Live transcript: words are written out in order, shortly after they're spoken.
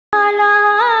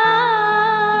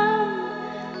সালাম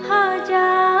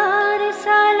হাজার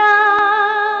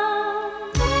সালাম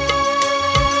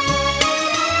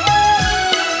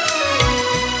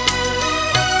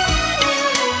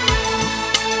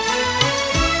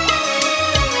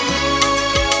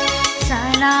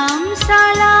সালাম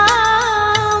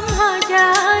সালাম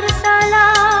হাজার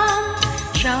সালাম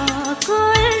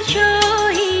সকল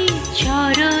শহীদ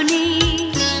চরণে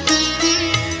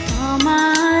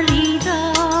আমার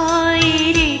হৃদয়ে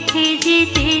রেখে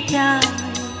যেতে চাই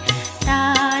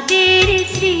তাদের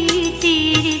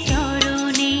স্মৃতির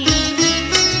চরণে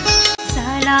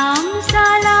সালাম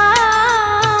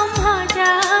সালাম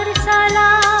হাজার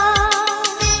সালাম।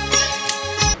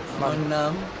 আমার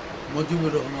নাম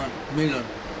মজিবুর রহমান মিলন,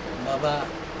 বাবা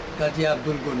কাজী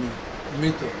আব্দুল গনি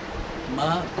মৃত, মা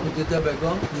খুদিজা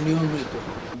বেগম উনিও মৃত।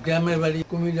 গ্রামের বাড়ি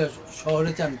কুমিল্লা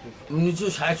শহরে চাঁদপুর।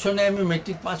 1960 সনে আমি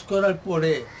মেট্রিক পাস করার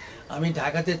পরে আমি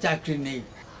ঢাকাতে চাকরি নেই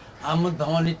আহমদ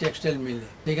ভবানী টেক্সটাইল মিলে।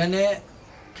 সেখানে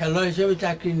খেলোয়াড় হিসেবে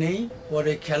চাকরি নেই,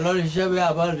 পরে খেলোয়াড় হিসাবে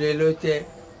আবার রেলওয়েতে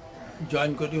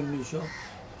জয়েন করি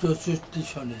 1964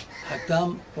 সনে। থাকতাম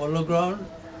পলো গ্রাউন্ড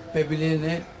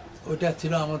প্যাভিলিয়নে, ওটা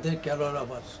ছিল আমাদের খেলোয়াড়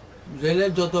আবাস।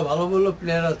 রেলের যত ভালো ভালো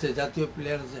প্লেয়ার আছে, জাতীয়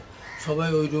প্লেয়ার আছে, সবাই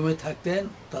ওই রুমে থাকতেন,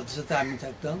 তাদের সাথে আমি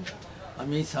থাকতাম।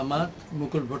 আমি সামাদ,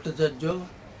 মুকুল ভট্টাচার্য,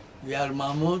 ইয়ার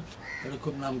মাহমুদ,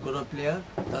 এরকম নাম করা প্লেয়ার,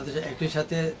 তাদের একই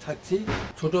সাথে থাকছি।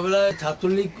 ছোটোবেলায়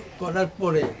ছাত্রলীগ করার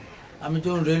পরে আমি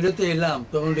যখন রেলওয়েতে এলাম,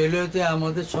 তখন রেলওয়েতে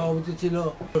আমাদের সভাপতি ছিল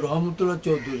রহমতুল্লাহ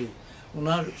চৌধুরী।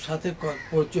 ওনার সাথে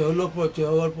পরিচয় হলো। পরিচয়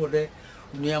হওয়ার পরে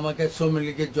উনি আমাকে শ্রমিক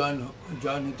লীগে জয়েন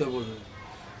হতে বললেন।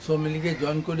 শ্রমিক লীগে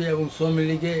জয়েন করি এবং শ্রমিক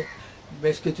লীগে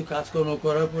বেশ কিছু কাজকর্ম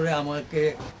করার পরে আমাকে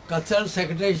কালচারাল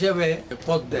সেক্রেটারি হিসেবে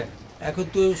পদ দেয়।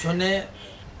 71 সনে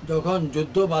যখন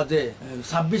যুদ্ধ বাজে,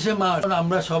 26শে মার্চ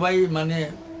আমরা সবাই মানে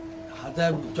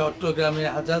চট্টগ্রামে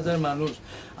হাজার হাজার মানুষ,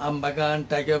 আমবাগান,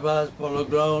 টাইগারবাজ, পলো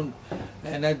গ্রাউন্ড,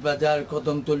 এনায়েত বাজার,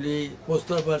 কদমতলি,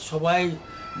 পোস্টারপাড়, সবাই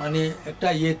মানে একটা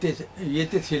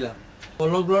ইয়েতে ছিলাম।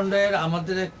 পলো গ্রাউন্ডের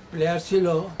আমাদের এক প্লেয়ার ছিল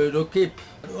Rakib,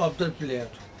 of the player.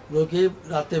 Rakib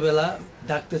রাতেবেলা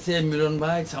ডাকতেছে, মিলন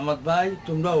ভাই, সামাদ ভাই,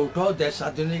 তোমরা উঠো, দেশ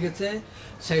স্বাধীন হয়ে গেছে,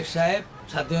 শেখ সাহেব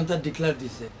স্বাধীনতা ডিক্লেয়ার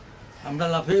দিছে। আমরা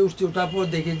লাফিয়ে উঠছি। ওঠার পর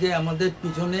দেখি যে আমাদের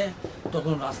পিছনে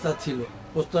তখন রাস্তা ছিল,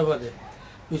 পোস্টারবাদে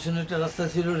পিছনে একটা রাস্তা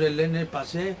ছিল রেল লাইনের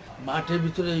পাশে, মাঠের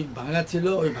ভিতরে ভাঙা ছিল,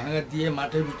 ওই ভাঙা দিয়ে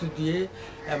মাঠের ভিতর দিয়ে,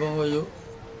 এবং ওই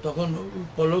তখন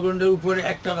পলো গ্রাউন্ডের উপরে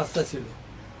একটা রাস্তা ছিল,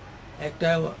 একটা,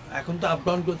 এখন তো আপ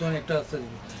ডাউন করতে একটা রাস্তা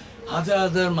ছিল। হাজার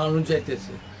হাজার মানুষ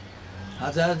যাইতেছে,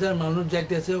 হাজার হাজার মানুষ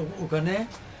যাইতেছে ওখানে।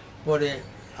 পরে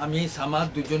আমি সামাদ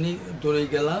দুজনই দৌড়ে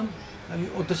গেলাম আমি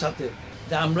ওদের সাথে,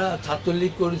 যে আমরা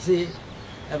ছাত্রলীগ করেছি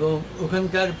এবং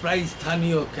ওখানকার প্রায়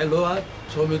স্থানীয় খেলোয়াড়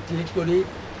শ্রমিক লীগ করি।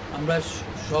 আমরা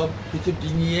সব কিছু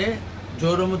ডিঙিয়ে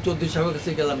জৌরমত চৌধুরী সাহেবের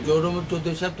কাছে গেলাম। জৌরমত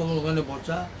চৌধুরী সাহেব তখন ওখানে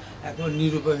বসা, এখন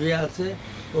নিরুপায় হয়ে আছে।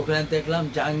 ওখানে দেখলাম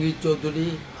জাহাঙ্গীর চৌধুরী,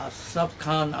 আশরাফ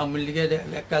খান, আওয়ামী লীগের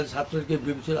এককাল ছাত্রলীগের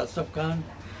বিপি আশরাফ খান,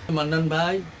 মান্নান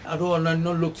ভাই, আরও অন্যান্য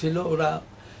লোক ছিল। ওরা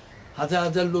হাজার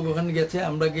হাজার লোক ওখানে গেছে।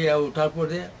 আমরা গিয়ে ওঠার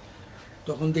পরে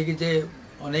তখন দেখি যে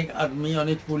অনেক আর্মি,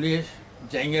 অনেক পুলিশ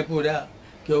জায়গা পড়া,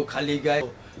 কেউ খালি গায়ে,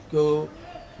 কেউ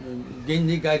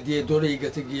গেঞ্জি গায়ে দিয়ে দৌড়েই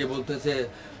গেছে, গিয়ে বলতেছে,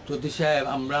 চৌধুরী সাহেব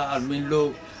আমরা আর্মির লোক,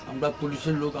 আমরা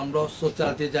পুলিশের লোক, আমরা অস্ত্র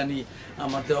চালাতে জানি,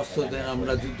 আমাদের অস্ত্র দেন,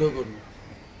 আমরা যুদ্ধ করব।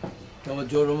 তোমার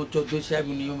জৌরমত চৌধুরী সাহেব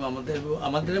উনিও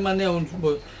আমাদের মানে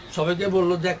সবাইকে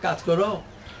বললো যে এক কাজ করো,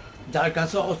 যার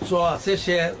কাছে অস্ত্র আছে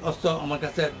সে অস্ত্র আমার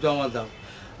কাছে জমা দাও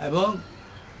এবং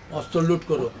অস্ত্র লুট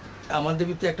করো। আমাদের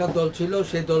ভিতরে একটা দল ছিল,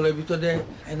 সেই দলের ভিতরে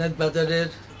এনায়েত বাজারের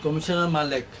কমিশনার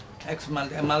মালিক,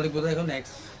 মালিক বোধহয় এখন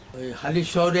ওই হালি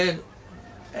শহরের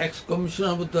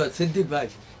কমিশনার বোধ হয় সিদ্দিক ভাই,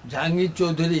 জাহাঙ্গীর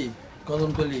চৌধুরী,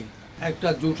 কদমতলি, একটা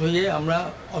জুট হয়ে আমরা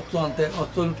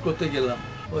অস্ত্র লুট করতে গেলাম।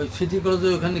 ওই সিটি কলেজে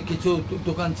ওখানে কিছু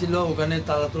দোকান ছিল, ওখানে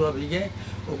তালা তোলা ভেঙে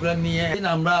ওগুলা নিয়ে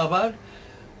আমরা আবার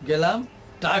গেলাম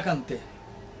ট্রাক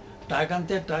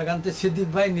আনতে। সিদ্দিক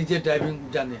ভাই নিজে ড্রাইভিং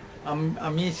জানে,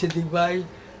 আমি সিদ্দিক ভাই,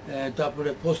 তারপরে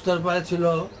পোস্টার পাড়ে ছিল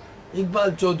ইকবাল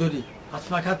চৌধুরী,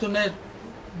 আসমা খাতুনের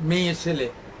মেয়ে ছেলে,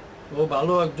 ও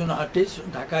ভালো একজন আর্টিস্ট,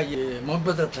 ঢাকায়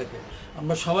মগবাজার থাকে।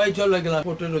 আমরা সবাই চলে গেলাম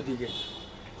কোর্টের ওদিকে,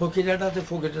 ফকিরহাটাতে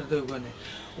ওখানে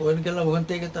গেলাম। ওখান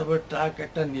থেকে তারপর ট্রাক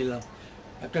একটা নিলাম,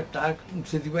 একটা ট্রাক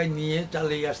সিদ্দিক ভাই নিয়ে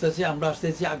চালিয়ে আসতেছি। আমরা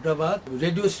আসতেছি আগ্রাবাদ,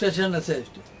 রেডিও স্টেশন আছে,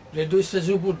 রেডিও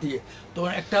স্টেশনের উপর দিয়ে।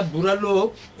 তখন একটা বুড়া লোক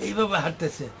এইভাবে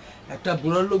হাঁটতেছে, একটা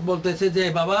বুড়া লোক বলতেছে যে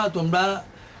বাবা তোমরা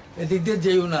এদিক দিয়ে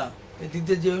যেও না,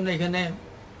 এখানে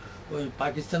ওই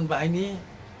পাকিস্তান বাহিনী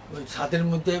ওই ছাদের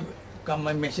মধ্যে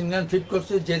মেশিন গান ফিট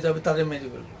করছে, যে যাবে তাদের মেরে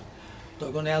ফেলবে।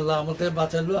 তখন আল্লাহ আমাদের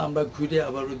বাঁচালো, আমরা ঘুরে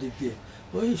আবার ওদিক দিয়ে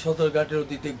ওই সদরঘাটের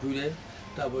ওদিক দিয়ে ঘুরে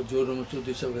তারপর জৌরম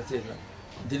চৌধুরী সব কাছে এলাম।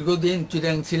 দীর্ঘদিন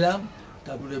চিরাং ছিলাম,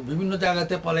 তারপরে বিভিন্ন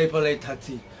জায়গাতে পালাই পালাই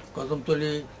থাকছি।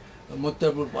 কদমতলী,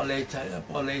 মোত্তারপুর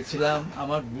পালাই ছিলাম।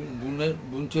 আমার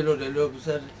বোন ছিল রেলওয়ে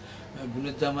অফিসার,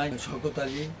 বোনের জামাই শওকত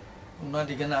আলী, ওনার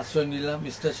এখানে আশ্রয় নিলাম।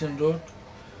 স্টেশন রোড,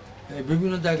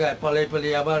 বিভিন্ন জায়গায় পালাই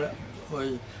পালাই। আবার ওই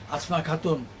আসমা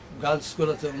খাতুন গার্লস স্কুল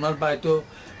আছে, ওনার বাড়িতেও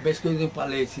বেশ কয়েকদিন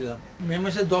পালিয়েছিলাম। মে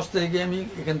মাসের 10 তারিখে আমি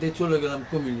এখান থেকে চলে গেলাম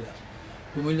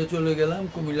কুমিল্লা চলে গেলাম।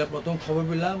 কুমিল্লা প্রথম খবর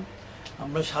পেলাম,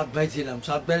 আমরা 7 ভাই ছিলাম।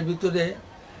 7 ভাইয়ের ভিতরে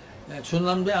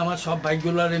শুনলাম যে আমার সব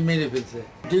ভাইগুলারে মেরে ফেলছে।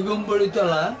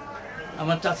 দিগম্বরীতলা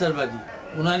আমার চাচার বাড়ি,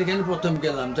 ওনার এখানে প্রথম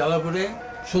গেলাম। যাওয়ার পরে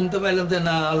শুনতে পাইলাম যে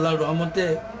না, আল্লাহর রহমতে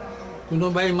কোনো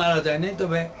ভাই মারা যায়নি,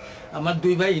 তবে আমার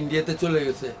 2 ভাই ইন্ডিয়াতে চলে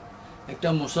গেছে। একটা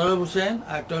মোশাররফ হোসেন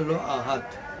আর একটা হলো আহাত।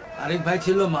 আরেক ভাই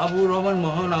ছিল মাহবুব রহমান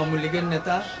মোহন, আওয়ামী লীগের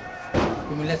নেতা,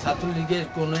 কুমিল্লা ছাত্রলীগের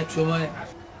কোনো এক সময়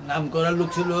নাম করা লোক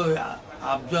ছিল।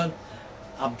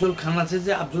 আফজল খান আছে,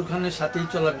 যে আফজল খানের সাথেই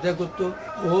চলাফেরা করতো।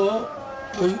 ও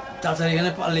ওই চাচার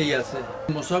এখানে পালেই আছে।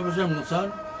 মোশাররফ হোসেন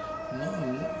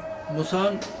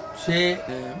মোশন, সে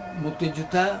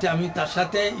মুক্তিযোদ্ধা। আমি তার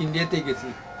সাথে ইন্ডিয়াতে গেছি,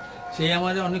 সে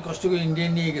আমার অনেক কষ্ট করে ইন্ডিয়া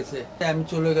নিয়ে গেছে। আমি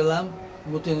চলে গেলাম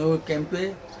মতিনগর ক্যাম্পে।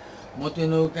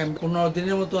 15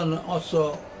 দিনের মতো অস্ত্র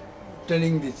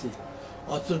ট্রেনিং দিছি।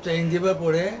 অস্ত্র ট্রেনিং দেওয়ার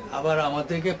পরে আবার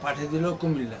আমাদেরকে পাঠিয়ে দিল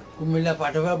কুমিল্লা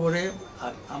পাঠাবার পরে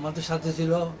আমাদের সাথে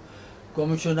ছিল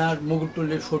কমিশনার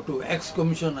মুকুটটুলির ফটো, এক্স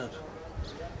কমিশনার,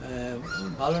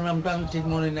 ভালো নামটা আমি ঠিক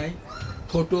মনে নাই,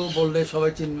 ফটো বললে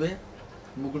সবাই চিনবে।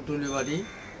 মুকুটটুলি বাড়ি,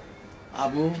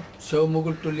 আবু সেও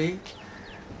মুকুটটুলি।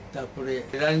 তারপরে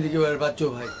রাজনীতি বাচ্চু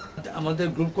ভাই। আমাদের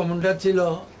গ্রুপ কমান্ডার ছিল,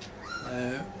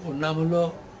 ওর নাম হলো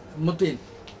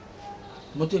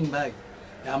মতিন ভাই।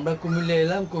 আমরা কুমিল্লা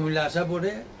এলাম। কুমিল্লা আসার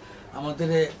পরে আমাদের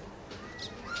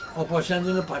অপারেশনের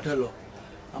জন্য পাঠালো।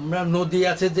 আমরা নদী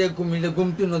আছে যে কুমিল্লা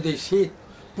গুমটি নদী, শীত,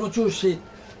 প্রচুর শীত।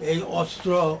 এই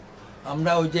অস্ত্র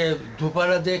আমরা ওই যে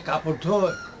ধুপারা যে কাপড়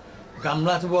ধোয়,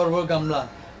 গামলা আছে, বড় বড় গামলা,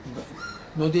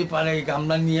 নদী পাড়ে এই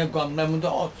গামলা নিয়ে গামলার মধ্যে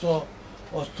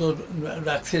অস্ত্র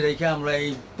রাখছে, রেখে আমরা এই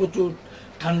প্রচুর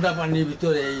ঠান্ডা পানির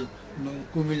ভিতরে এই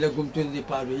কুমিল্লা গুমটি নদী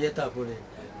পার হয়ে তারপরে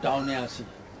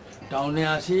টাউনে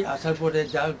আসি। আসার পরে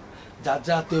যার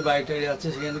আত্মীয় বাড়িটারি আছে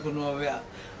সেখানে কোনোভাবে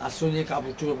আশ্রয় নিয়ে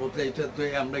কাপড় চোপড় বদলে এটা তো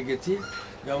আমরা গেছি।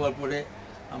 যাওয়ার পরে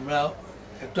আমরা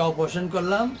একটা অপারেশন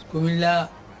করলাম। কুমিল্লা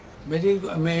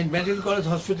মেডিকেল কলেজ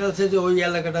হসপিটাল আছে যে ওই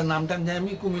এলাকাটার নামটা আমি জানি।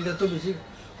 আমি কুমিল্লা তো বেশি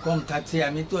কম থাকছি,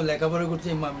 আমি তো লেখাপড়া করছি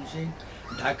ময়মনসিংহ,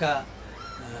 ঢাকা,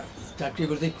 চাকরি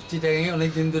করছি চিটাগাঙে অনেক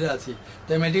দিন ধরে আছি। তো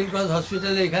মেডিকেল কলেজ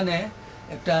হসপিটালে এখানে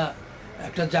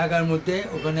একটা জায়গার মধ্যে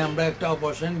ওখানে আমরা একটা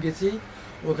অপারেশন গেছি।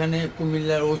 ওখানে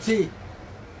কুমিল্লার ওসি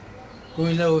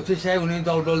সাহেব উনি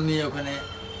দল নিয়ে ওখানে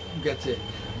গেছে।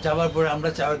 যাওয়ার পরে আমরা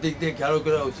চারদিক দিয়ে ঘেরো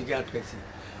করে ওসিকে আটকেছি।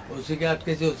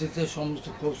 ওসিতে সমস্ত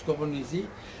খোঁজ খবর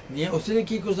নিয়ে ওসিতে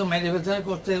কী করছে, মাইরে ফেলছে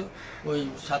করছে, ওই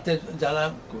সাথে যারা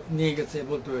নিয়ে গেছে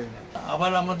বলতে পারি না।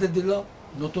 আবার আমাদের দিল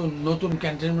নতুন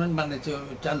ক্যান্টনমেন্ট বানিয়েছে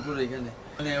চাঁদপুর এখানে,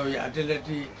 মানে ওই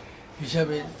আর্টিলারি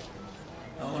হিসাবে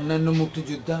অন্যান্য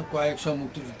মুক্তিযোদ্ধা, কয়েকশো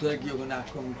মুক্তিযোদ্ধারা গিয়ে ওখানে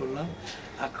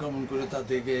আক্রমণ করে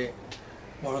তাদেরকে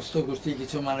পরাস্ত করছি।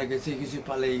 কিছু মারা গেছে, কিছু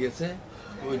পালিয়ে গেছে।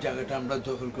 ওই জায়গাটা আমরা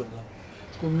দখল করলাম।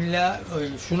 কুমিল্লা ওই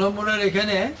সুনামুড়ার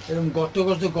এখানে এরকম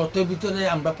গর্তের ভিতরে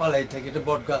আমরা পালাই থাকি। এটা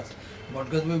বটগাছ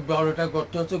 12টা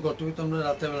গর্ত আছে, গর্তের ভিতরে আমরা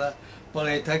রাতেরবেলা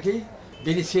পালাই থাকি।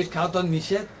 বিড়ি সিট খাওয়া তো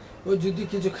নিষেধ, ওই যদি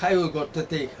কিছু খাই ওই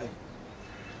গর্তেতেই খাই।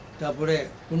 তারপরে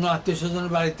কোনো আত্মীয়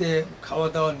স্বজনের বাড়িতে খাওয়া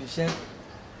দাওয়া নিষেধ,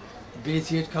 বিড়ি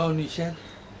সিগারেট খাওয়া নিষেধ।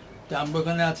 তা আমরা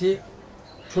ওখানে আছি।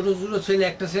 ছোটো ছেলে,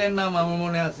 একটা ছেলের নাম আমার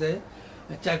মনে আছে,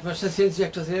 4-5টা ছেলে,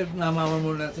 একটা ছেলের নাম আমার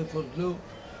মনে আছে ফজলু।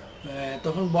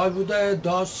 তখন বয়স বোধ হয়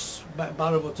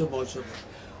 10-12 বছর বয়স হবে।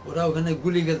 ওরা ওখানে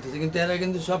গুলি খেলতেছে, কিন্তু এরা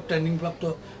কিন্তু সব ট্রেনিংপ্রাপ্ত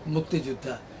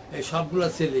মুক্তিযোদ্ধা, এই সবগুলো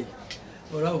ছেলেই।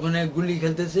 ওরা ওখানে গুলি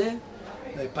খেলতেছে।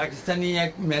 পাকিস্তানি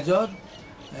এক মেজর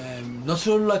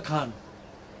নসরুল্লাহ খান,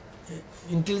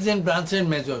 ইন্টেলিজেন্ট ব্রাঞ্চের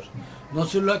মেজর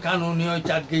নসরুল্লাহ খান, উনি ওই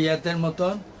চাটগিয়াতের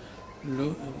মতন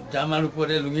জামার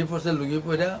উপরে লুঙ্গি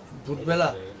পরে ভোরবেলা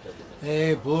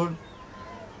ভোর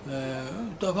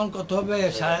তখন কত হবে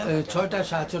 6টা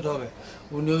 6:30 হবে,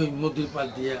 উনি ওই নদীর পাড়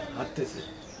দিয়ে হাঁটতেছে।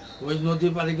 ওই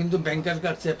নদীর পাড়ে কিন্তু ব্যাংকার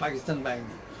কাটছে পাকিস্তান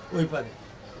বাহিনী, ওই পারে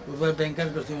ব্যাংকার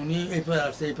করছে। উনি এই পারে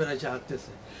আসছে, এই পারে এসে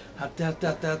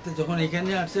হাঁটতে যখন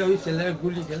এখানে আসছে, ওই ছেলেরা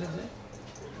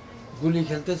গুলি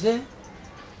খেলতেছে।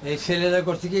 এই ছেলেরা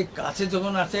করছে কি, কাছে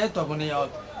যখন আসে তখন এই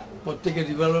প্রত্যেকে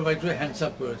রিভলভার বাইক করে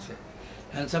হ্যান্ডসাপ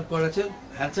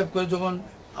করে যখন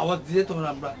আওয়াজ দিয়েছে তখন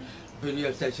আমরা বেরিয়ে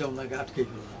আসতে এসে ওনাকে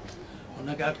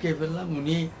আটকে ফেললাম।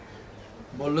 উনি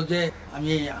বললো যে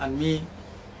আমি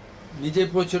নিজের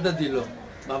পরিচয়টা দিল,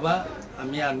 বাবা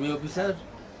আমি আর্মি অফিসার,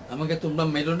 আমাকে তোমরা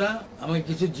মেরো না, আমাকে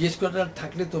কিছু জিজ্ঞেস করার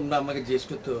থাকলে তোমরা আমাকে জিজ্ঞেস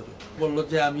করতে পারো। বললো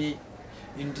যে আমি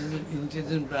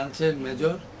ইন্টেলিজেন্স ব্রাঞ্চের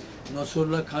মেজর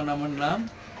নসরুল্লাহ খান আমার নাম,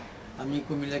 আমি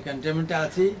কুমিল্লা ক্যান্টনমেন্টে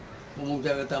আছি, অমুক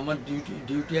জায়গাতে আমার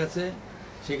ডিউটি আছে,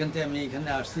 সেখান থেকে আমি এখানে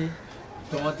আসছি।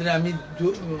 তোমাদের আমি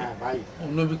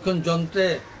অনুবীক্ষণ যন্ত্রে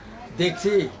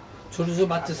দেখছি ছোট ছোট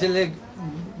বাচ্চা ছেলে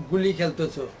গুলি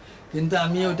খেলতেছো, কিন্তু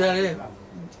আমি ওটারে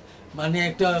মানে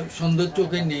একটা সৌন্দর্য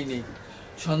চোখে নেই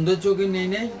সৌন্দর্য চোখে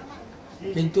নেই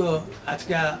কিন্তু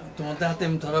আজকে তোমাদের হাতে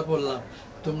আমি ধরা পড়লাম,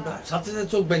 তোমরা সাথে সাথে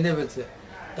চোখ বেঁধে ফেলছে।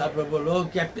 তারপর বললো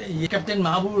ক্যাপ্টেন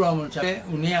মাহবুব রহমান সাহেব,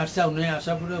 উনি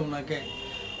আসার পরে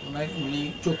উনি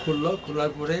চোখ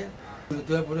খোলার পরে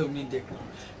উনি দেখলো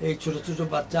এই ছোট ছোট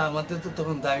বাচ্চা, আমাদের তো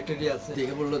তখন দায়টারি আছে,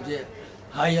 দেখে বললো যে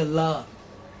হাই আল্লাহ,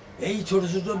 এই ছোট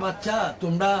ছোট বাচ্চা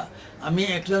তোমরা, আমি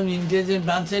একজন ইন্টেলিজেন্স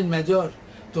ব্রাঞ্চের মেজর,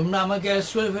 তোমরা আমাকে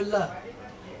অ্যারেস্ট করে ফেললা।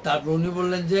 তারপর উনি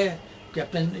বললেন যে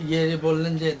ক্যাপ্টেন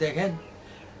বললেন যে দেখেন,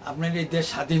 আপনার এই দেশ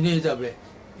স্বাধীন হয়ে যাবে,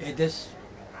 এই দেশ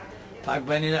পাক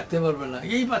বাহিনী রাখতে পারবে না।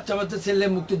 এই বাচ্চা ছেলে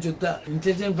মুক্তিযোদ্ধা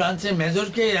ইন্টেলিজেন্স ব্রাঞ্চের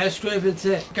মেজরকে অ্যারেস্ট করে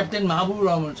ফেলছে ক্যাপ্টেন মাহবুব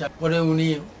রহমান সাহেব। পরে উনি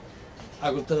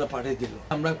আগরতলা পাঠিয়ে দিল।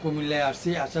 আমরা কুমিল্লায় আসছি,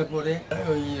 আসার পরে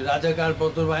ওই রাজাকার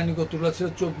বদর বাহিনী কতগুলো ছিল,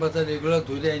 চোখ বাজার এগুলো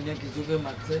ধরে আইনে কিছুকে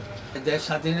মারছে। দেশ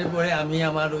স্বাধীনের পরে আমি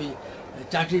আমার ওই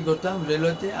চাকরি করতাম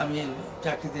রেলওয়েতে, আমি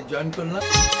চাকরিতে জয়েন করলাম।